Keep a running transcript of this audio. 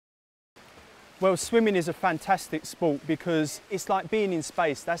Well, swimming is a fantastic sport because it's like being in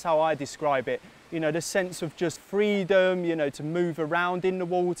space. That's how I describe it. You know, the sense of just freedom, you know, to move around in the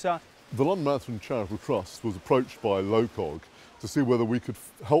water. The London Marathon Charitable Trust was approached by LOCOG to see whether we could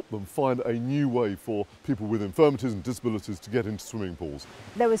help them find a new way for people with infirmities and disabilities to get into swimming pools.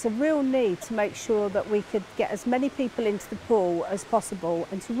 There was a real need to make sure that we could get as many people into the pool as possible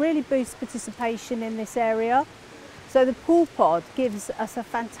and to really boost participation in this area. So the Poolpod gives us a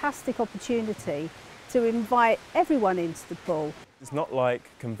fantastic opportunity to invite everyone into the pool. It's not like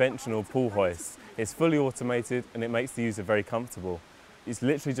conventional pool hoists. It's fully automated and it makes the user very comfortable. It's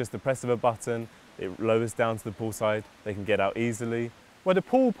literally just the press of a button, it lowers down to the poolside, they can get out easily. Well, the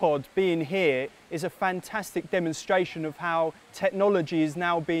Poolpod being here is a fantastic demonstration of how technology is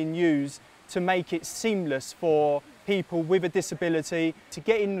now being used to make it seamless for people with a disability to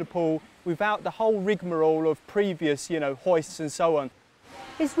get in the pool without the whole rigmarole of previous, you know, hoists and so on.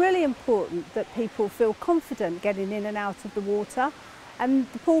 It's really important that people feel confident getting in and out of the water, and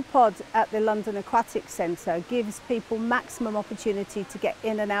the Poolpod at the London Aquatics Centre gives people maximum opportunity to get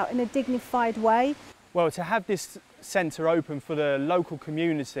in and out in a dignified way. Well, to have this centre open for the local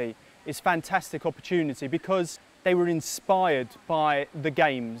community is a fantastic opportunity because they were inspired by the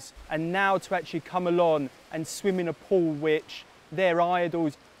games, and now to actually come along and swim in a pool which their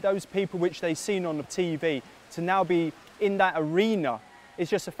idols, those people which they've seen on the TV, to now be in that arena is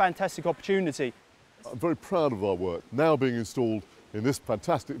just a fantastic opportunity. I'm very proud of our work now being installed in this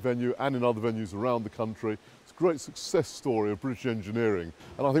fantastic venue and in other venues around the country. It's a great success story of British engineering,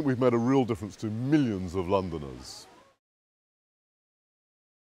 and I think we've made a real difference to millions of Londoners.